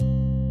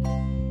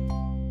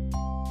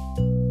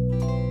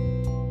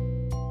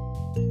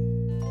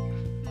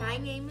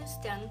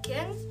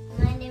Duncan.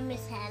 My name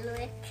is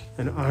Henrik.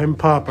 And I'm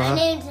Papa. My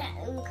name's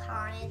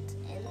Incarnate.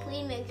 And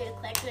please make it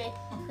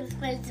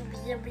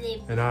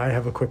quickly. And I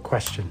have a quick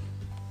question.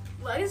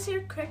 What is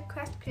your quick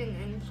question?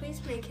 And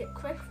please make it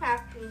quick,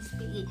 fast, and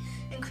speedy.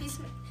 And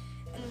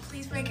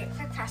please make it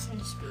quick, fast,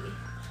 and speedy.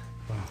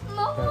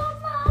 Wow.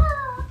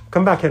 Mama!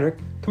 Come back, Henrik.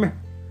 Come here.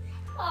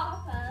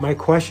 Papa. My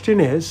question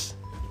is,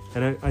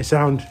 and I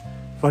sound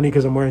funny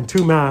because I'm wearing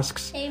two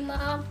masks, Hey,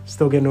 Mom.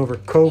 still getting over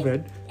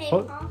COVID. Hey,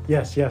 Oh, Mom.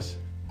 yes.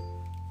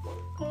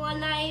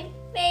 When I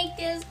make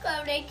this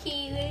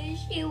cookie,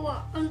 she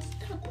wants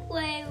to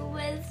play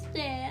with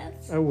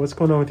this. What's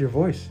going on with your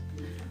voice?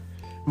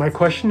 My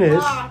question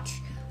is, Watch.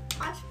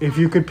 if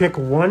you could pick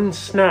one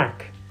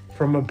snack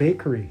from a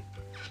bakery,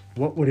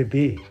 what would it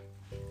be?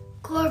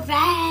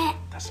 Corvette.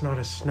 That's not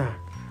a snack.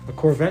 A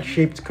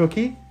Corvette-shaped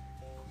cookie?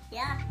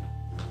 Yeah.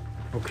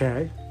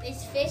 Okay.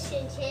 There's fish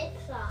and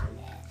chips on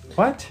it.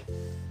 What?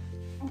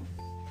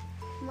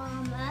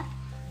 Mama.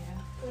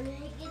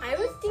 I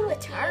would do a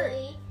tart.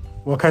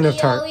 What kind of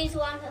You tart? always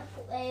want to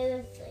play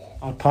with it.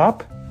 A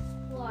pop?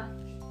 Watch.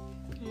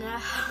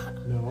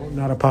 No,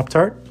 not a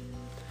Pop-Tart.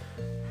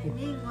 I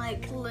mean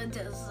like the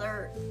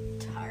dessert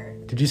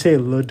tart. Did you say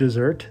le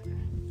dessert?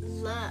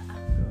 The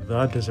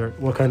The dessert.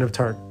 What kind of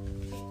tart?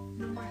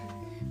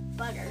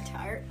 butter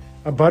tart.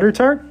 A butter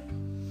tart?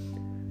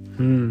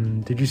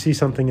 Did you see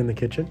something in the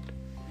kitchen?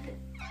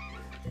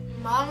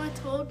 Mama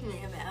told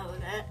me about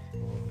it.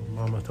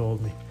 Mama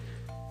told me.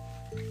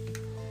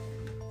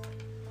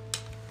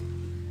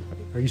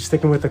 Are you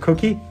sticking with the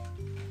cookie?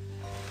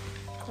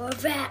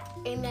 Corvette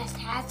and a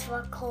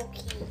Tesla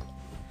cookie.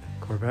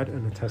 Corvette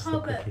and a How Tesla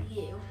about cookie.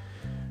 you?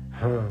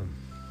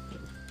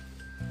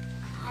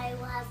 I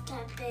love the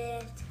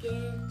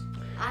biscuit.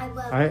 I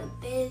love I- the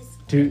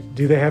biscuit.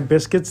 Do they have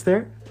biscuits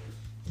there?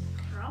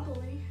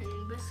 Probably.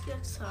 And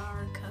biscuits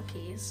are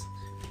cookies.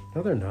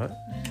 No, they're not.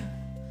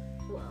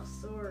 Well,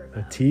 sort The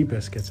of. tea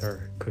biscuits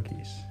are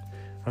cookies.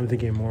 I'm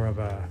thinking more of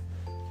a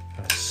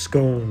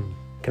scone.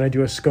 Can I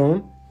do a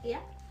scone? Yeah.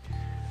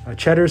 A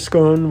cheddar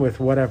scone with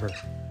whatever.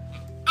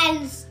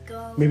 And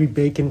scone. Maybe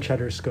bacon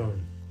cheddar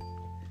scone.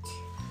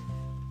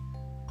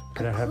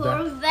 Can I have that?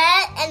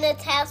 Corvette and a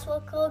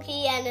Tesla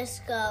cookie and a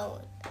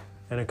scone.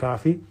 And a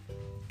coffee?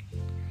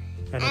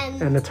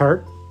 And- And a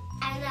tart?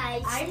 And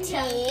I'm iced tea.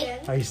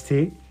 Duncan. Iced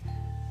tea?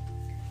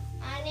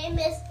 My name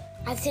is.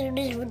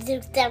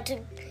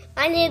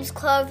 My name's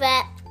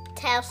Corvette,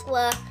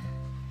 Tesla,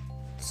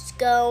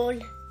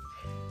 scone,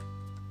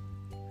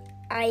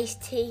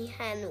 iced tea,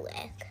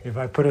 Henwick. If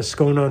I put a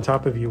scone on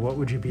top of you, what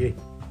would you be?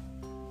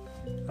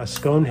 A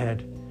scone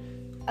head.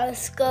 A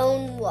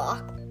scone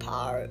walk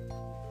part.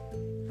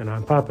 And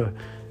I'm Papa.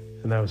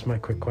 And that was my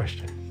quick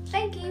question.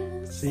 Thank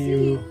you. See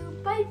you.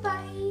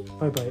 Bye-bye.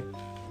 Bye-bye.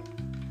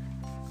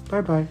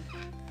 Bye-bye.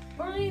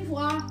 Au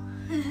revoir.